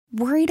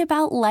Worried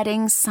about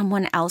letting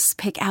someone else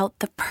pick out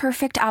the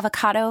perfect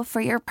avocado for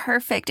your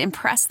perfect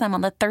impress them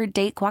on the third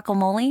date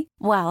guacamole?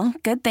 Well,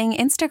 good thing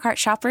Instacart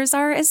shoppers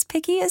are as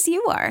picky as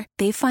you are.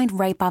 They find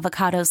ripe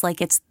avocados like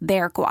it's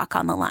their guac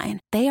on the line.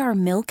 They are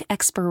milk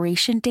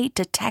expiration date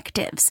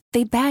detectives.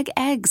 They bag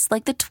eggs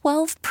like the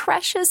 12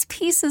 precious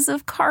pieces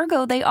of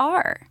cargo they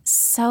are.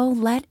 So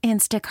let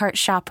Instacart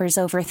shoppers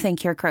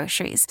overthink your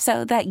groceries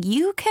so that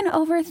you can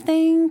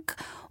overthink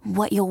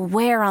what you'll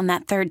wear on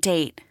that third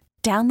date.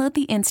 Download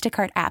the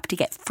Instacart app to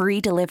get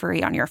free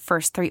delivery on your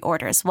first 3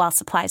 orders while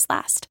supplies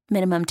last.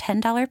 Minimum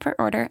 $10 per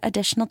order.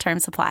 Additional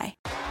terms apply.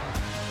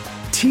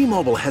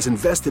 T-Mobile has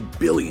invested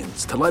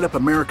billions to light up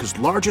America's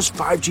largest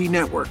 5G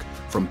network,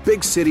 from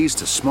big cities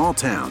to small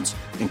towns,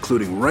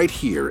 including right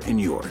here in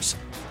yours.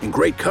 And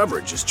great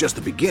coverage is just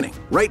the beginning.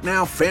 Right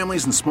now,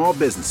 families and small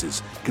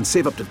businesses can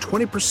save up to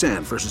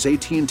 20% versus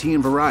AT&T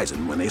and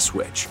Verizon when they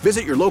switch.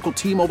 Visit your local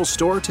T-Mobile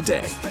store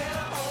today.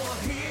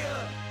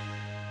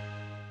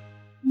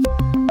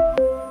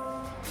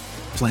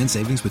 Plan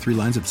savings with 3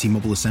 lines of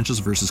T-Mobile Essentials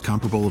versus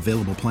comparable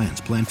available plans.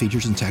 Plan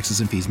features and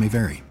taxes and fees may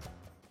vary.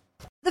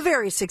 The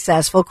very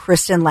successful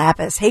Kristen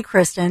Lappas. Hey,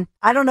 Kristen,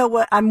 I don't know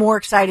what I'm more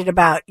excited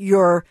about.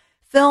 Your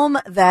film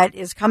that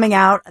is coming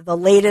out, the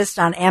latest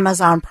on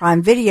Amazon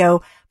Prime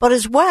Video, but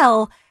as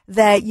well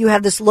that you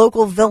have this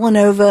local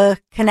Villanova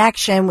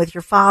connection with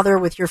your father,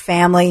 with your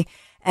family.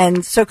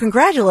 And so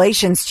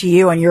congratulations to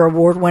you on your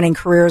award-winning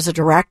career as a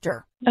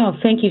director. Oh,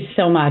 thank you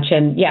so much.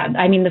 And yeah,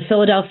 I mean, the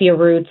Philadelphia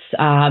roots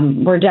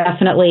were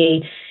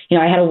definitely,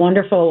 I had a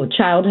wonderful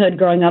childhood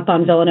growing up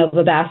on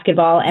Villanova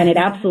basketball, and it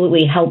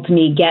absolutely helped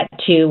me get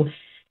to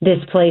this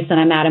place that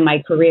I'm at in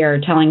my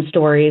career, telling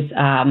stories,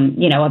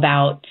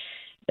 about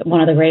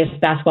one of the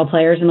greatest basketball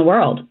players in the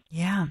world.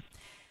 Yeah.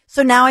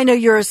 So now I know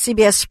you're a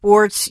CBS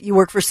Sports. You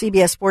work for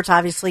CBS Sports,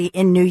 obviously,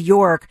 in New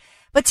York.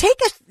 But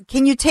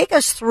can you take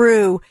us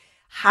through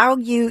how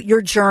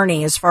your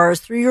journey, as far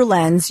as through your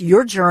lens,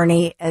 your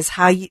journey as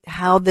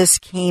how this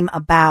came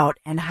about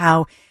and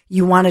how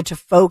you wanted to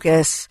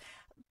focus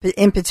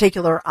in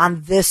particular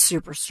on this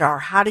superstar?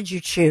 How did you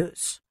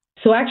choose?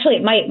 So actually,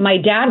 my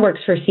dad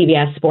works for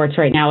CBS Sports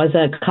right now as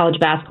a college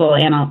basketball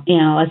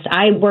analyst.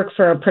 I work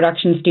for a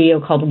production studio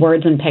called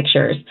Words and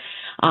Pictures.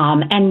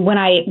 And when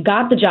I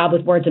got the job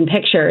with Words and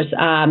Pictures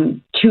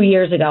 2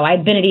 years ago,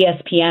 I'd been at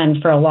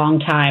ESPN for a long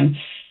time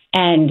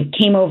and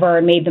came over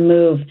and made the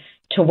move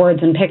to Words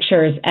and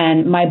Pictures.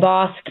 And my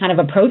boss kind of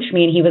approached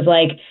me and he was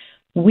like,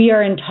 we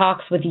are in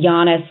talks with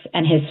Giannis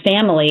and his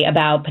family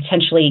about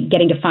potentially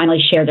getting to finally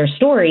share their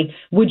story.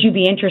 Would you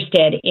be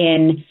interested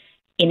in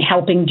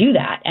helping do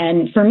that?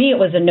 And for me, it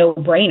was a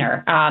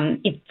no-brainer.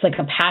 It's like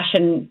a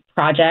passion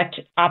project,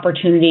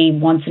 opportunity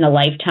once in a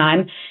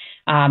lifetime.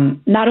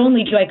 Not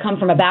only do I come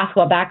from a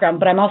basketball background,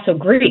 but I'm also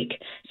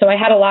Greek. So I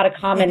had a lot of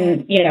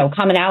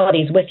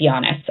commonalities with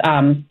Giannis.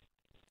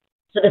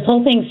 So this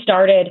whole thing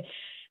started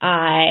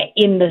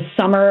in the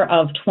summer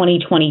of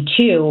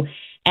 2022.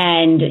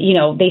 And,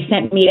 they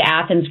sent me to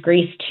Athens,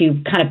 Greece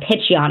to kind of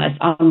pitch Giannis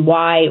on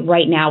why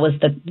right now was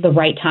the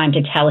right time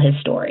to tell his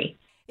story.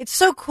 It's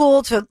so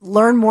cool to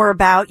learn more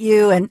about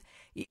you. And,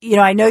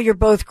 I know you're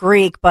both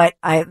Greek, but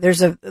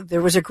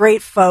there was a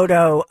great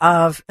photo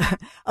of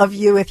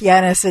you with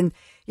Giannis, and,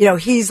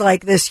 he's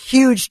like this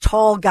huge,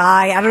 tall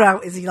guy. I don't know.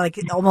 Is he like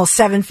almost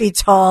 7 feet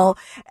tall?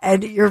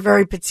 And you're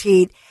very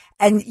petite,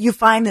 and you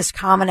find this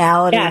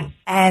commonality. Yeah.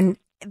 And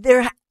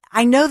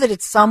I know that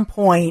at some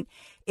point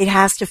it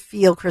has to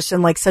feel,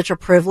 Kristen, like such a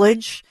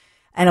privilege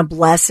and a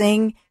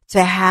blessing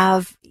to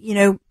have,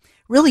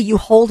 really you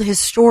hold his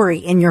story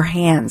in your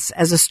hands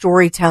as a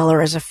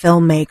storyteller, as a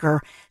filmmaker.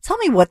 Tell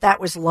me what that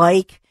was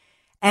like.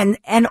 And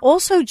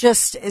also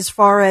just as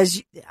far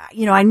as,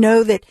 I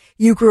know that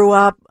you grew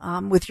up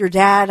with your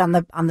dad on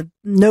the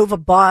Nova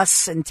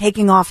bus and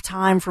taking off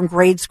time from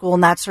grade school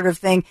and that sort of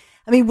thing.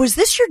 I mean, was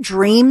this your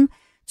dream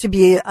to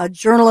be a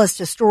journalist,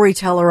 a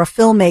storyteller, a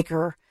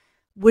filmmaker?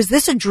 Was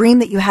this a dream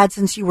that you had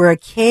since you were a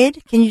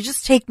kid? Can you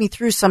just take me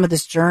through some of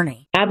this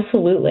journey?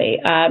 Absolutely.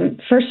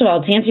 First of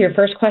all, to answer your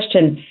first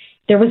question,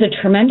 there was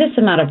a tremendous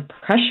amount of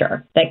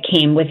pressure that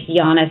came with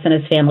Giannis and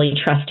his family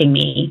trusting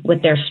me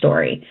with their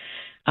story.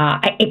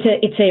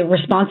 It's a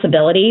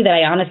responsibility that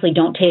I honestly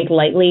don't take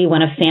lightly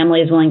when a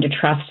family is willing to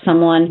trust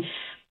someone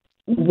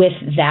with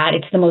that.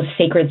 It's the most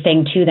sacred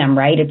thing to them,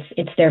 right?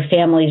 It's their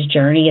family's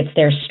journey. It's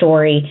their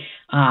story.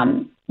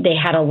 They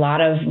had a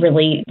lot of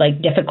really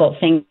difficult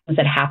things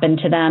that happened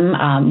to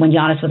them when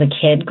Giannis was a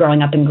kid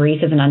growing up in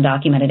Greece as an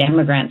undocumented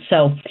immigrant.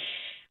 So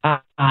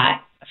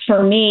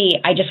for me,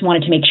 I just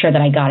wanted to make sure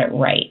that I got it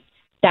right.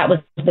 That was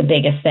the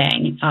biggest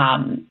thing.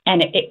 And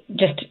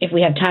if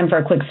we have time for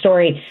a quick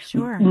story,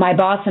 sure. My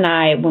boss and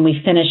I, when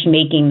we finished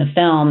making the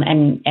film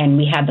and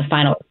we had the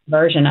final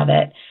version of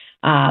it,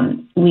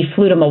 we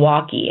flew to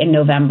Milwaukee in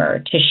November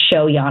to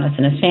show Giannis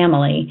and his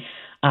family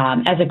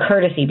as a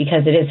courtesy,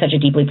 because it is such a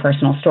deeply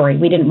personal story.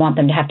 We didn't want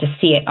them to have to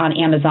see it on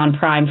Amazon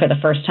Prime for the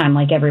first time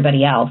like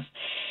everybody else.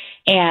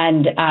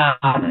 And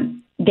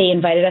they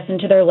invited us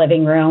into their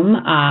living room,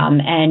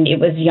 and it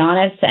was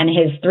Giannis and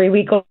his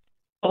 3-week-old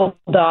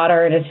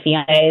daughter and his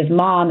fiance, his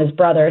mom, his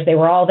brothers, they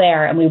were all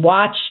there, and we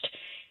watched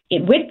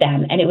it with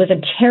them. And it was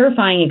a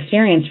terrifying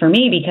experience for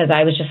me because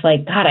I was just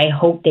like, God, I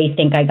hope they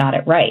think I got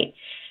it right.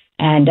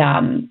 And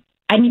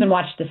I didn't even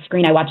watch the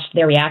screen. I watched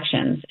their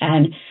reactions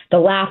and the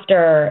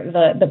laughter,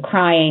 the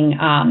crying,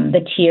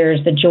 the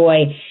tears, the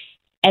joy.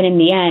 And in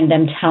the end,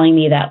 them telling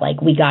me that, like,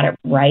 we got it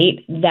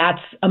right.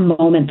 That's a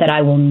moment that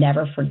I will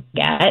never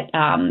forget.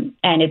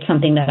 And it's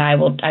something that I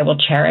will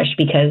cherish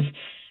because,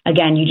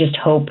 again, you just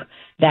hope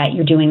that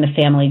you're doing the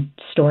family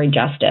story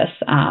justice.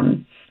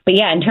 But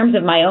yeah, in terms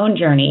of my own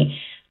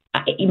journey,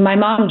 my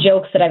mom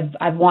jokes that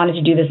I've wanted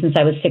to do this since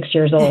I was 6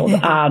 years old.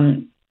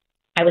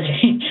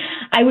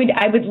 I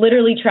would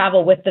literally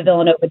travel with the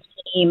Villanova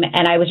team,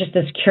 and I was just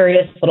this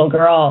curious little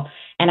girl,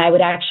 and I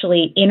would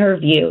actually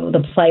interview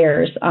the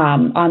players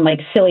on like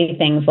silly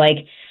things like,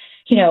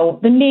 you know,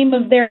 the name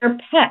of their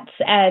pets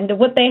and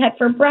what they had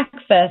for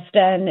breakfast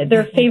and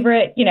their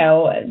favorite, you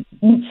know,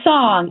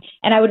 song.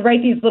 And I would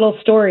write these little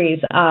stories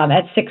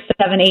at 6,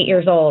 7, 8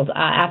 years old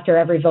after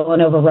every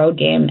Villanova road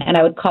game, and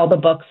I would call the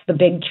books The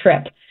Big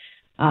Trip.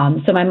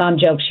 So my mom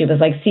joked, she was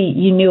like, see,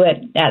 you knew it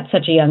at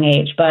such a young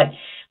age, but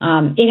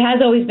it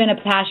has always been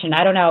a passion.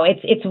 I don't know.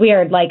 It's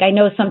weird. Like, I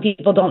know some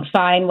people don't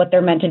find what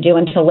they're meant to do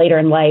until later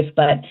in life,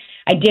 but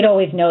I did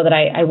always know that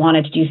I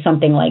wanted to do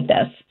something like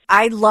this.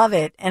 I love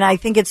it. And I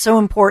think it's so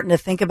important to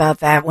think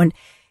about that when,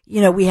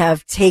 you know, we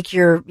have take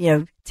your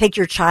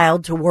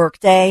child to work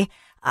day.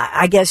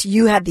 I guess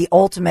you had the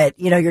ultimate,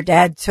 you know, your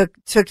dad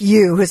took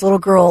you, his little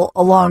girl,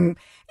 along,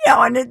 you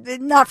know,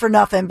 and not for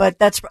nothing, but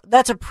that's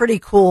a pretty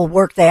cool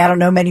work day. I don't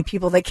know many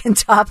people that can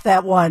top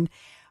that one.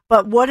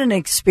 But what an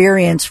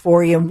experience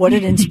for you and what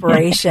an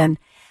inspiration.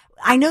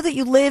 I know that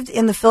you lived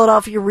in the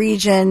Philadelphia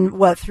region,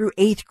 through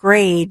 8th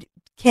grade.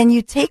 Can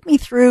you take me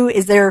through,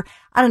 is there,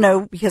 I don't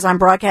know, because I'm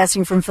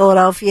broadcasting from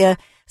Philadelphia,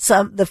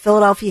 the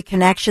Philadelphia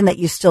connection that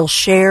you still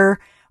share,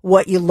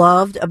 what you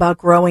loved about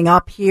growing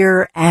up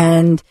here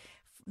and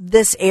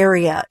this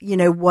area, you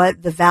know,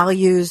 what the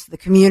values, the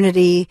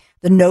community,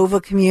 the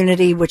Nova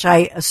community, which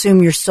I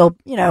assume you're still,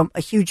 you know,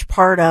 a huge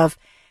part of,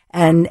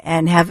 and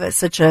have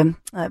such a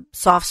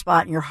soft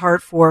spot in your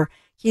heart for.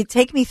 Can you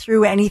take me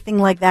through anything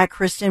like that,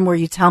 Kristen, where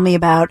you tell me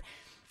about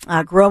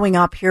growing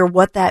up here,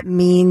 what that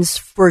means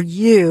for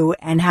you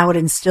and how it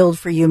instilled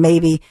for you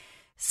maybe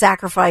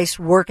sacrifice,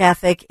 work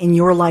ethic in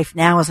your life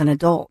now as an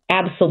adult?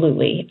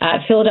 Absolutely.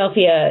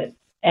 Philadelphia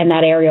and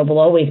that area will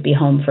always be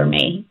home for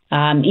me.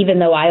 Even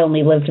though I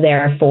only lived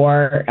there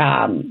for,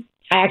 I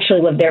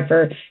actually lived there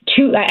for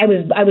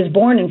I was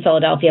born in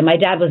Philadelphia. My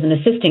dad was an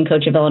assistant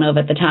coach of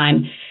Villanova at the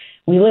time.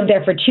 We lived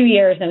there for 2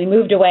 years, then we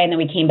moved away, and then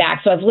we came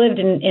back. So I've lived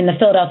in the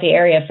Philadelphia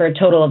area for a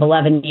total of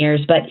 11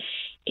 years, but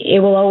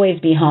it will always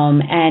be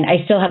home. And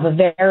I still have a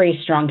very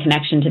strong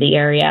connection to the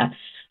area.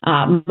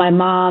 My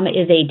mom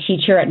is a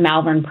teacher at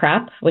Malvern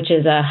Prep, which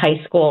is a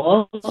high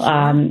school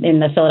in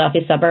the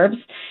Philadelphia suburbs.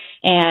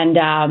 And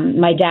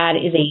my dad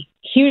is a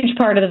huge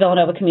part of the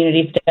Villanova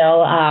community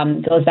still,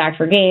 goes back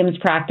for games,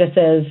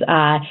 practices.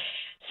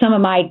 Some of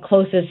my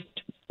closest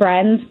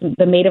friends,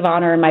 the maid of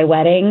honor in my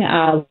wedding,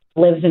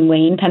 lives in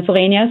Wayne,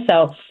 Pennsylvania.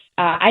 So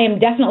I am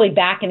definitely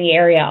back in the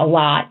area a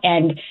lot.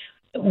 And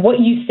what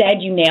you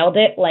said, you nailed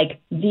it.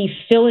 Like, the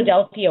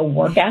Philadelphia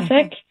work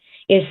ethic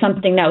is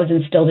something that was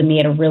instilled in me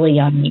at a really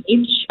young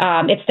age.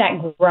 It's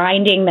that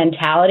grinding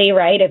mentality,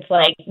 right? It's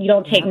like, you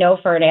don't take no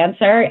for an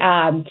answer.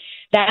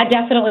 That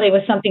definitely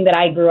was something that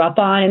I grew up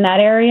on in that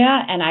area,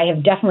 and I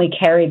have definitely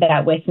carried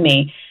that with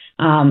me.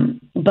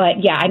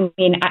 But yeah, I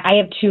mean, I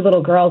have 2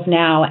 little girls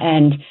now,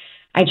 and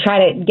I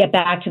try to get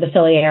back to the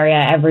Philly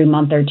area every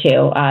month or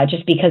two,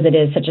 just because it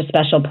is such a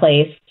special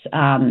place.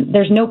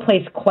 There's no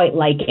place quite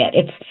like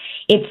it.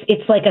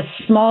 It's like a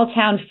small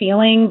town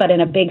feeling, but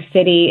in a big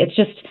city. It's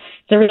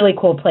a really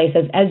cool place,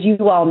 as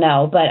you all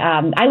know. But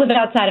I live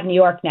outside of New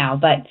York now,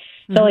 but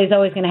Philly's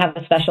always going to have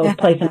a special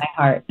place in my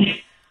heart.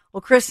 Well,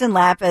 Kristen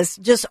Lappas,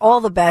 just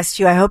all the best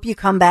to you. I hope you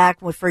come back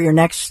for your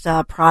next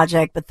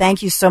project. But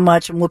thank you so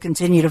much, and we'll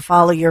continue to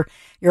follow your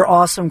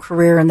awesome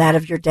career and that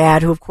of your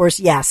dad, who, of course,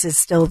 yes, is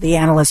still the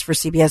analyst for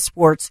CBS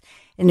Sports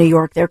in New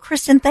York there.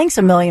 Kristen, thanks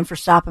a million for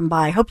stopping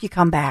by. Hope you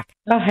come back.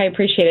 Oh, I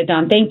appreciate it,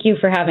 Dawn. Thank you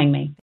for having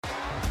me.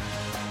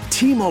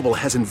 T-Mobile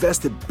has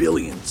invested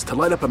billions to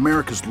light up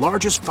America's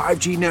largest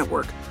 5G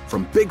network,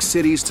 from big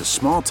cities to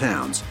small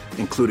towns,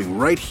 including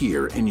right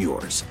here in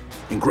yours.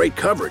 And great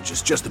coverage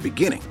is just the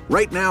beginning.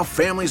 Right now,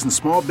 families and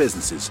small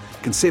businesses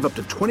can save up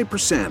to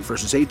 20%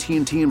 versus AT&T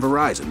and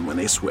Verizon when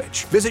they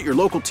switch. Visit your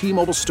local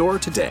T-Mobile store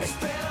today.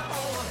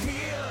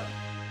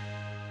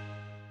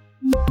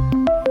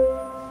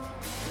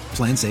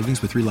 Plan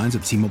savings with 3 lines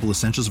of T-Mobile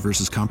Essentials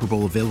versus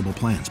comparable available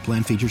plans.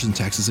 Plan features and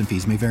taxes and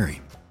fees may vary.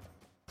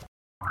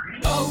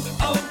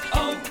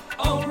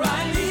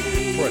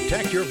 O'Reilly. For a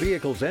Protect your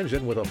vehicle's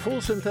engine with a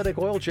full synthetic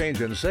oil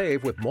change and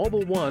save with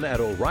Mobile One at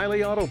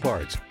O'Reilly Auto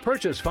Parts.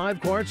 Purchase 5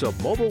 quarts of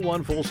Mobile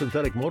One full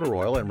synthetic motor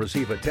oil and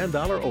receive a $10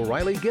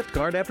 O'Reilly gift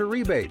card after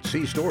rebate.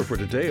 See store for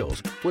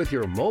details. With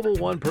your Mobile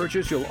One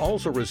purchase, you'll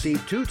also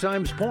receive 2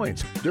 times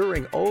points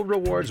during O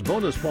Rewards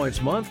Bonus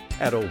Points Month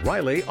at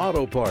O'Reilly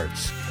Auto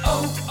Parts.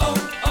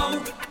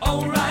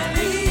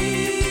 O'Reilly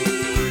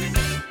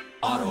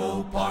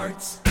Auto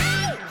Parts.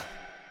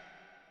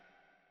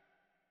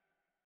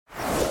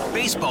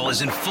 Baseball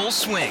is in full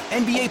swing.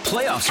 NBA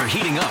playoffs are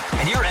heating up,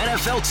 and your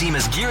NFL team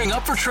is gearing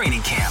up for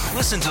training camp.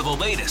 Listen to the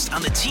latest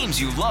on the teams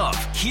you love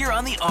here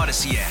on the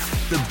Odyssey app.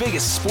 The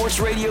biggest sports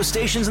radio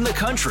stations in the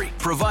country,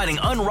 providing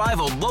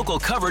unrivaled local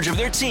coverage of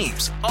their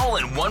teams, all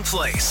in one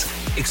place.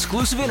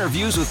 Exclusive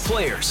interviews with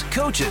players,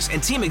 coaches,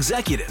 and team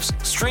executives,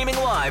 streaming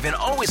live and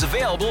always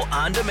available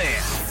on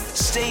demand.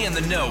 Stay in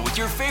the know with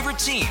your favorite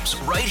teams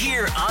right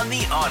here on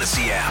the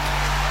Odyssey app.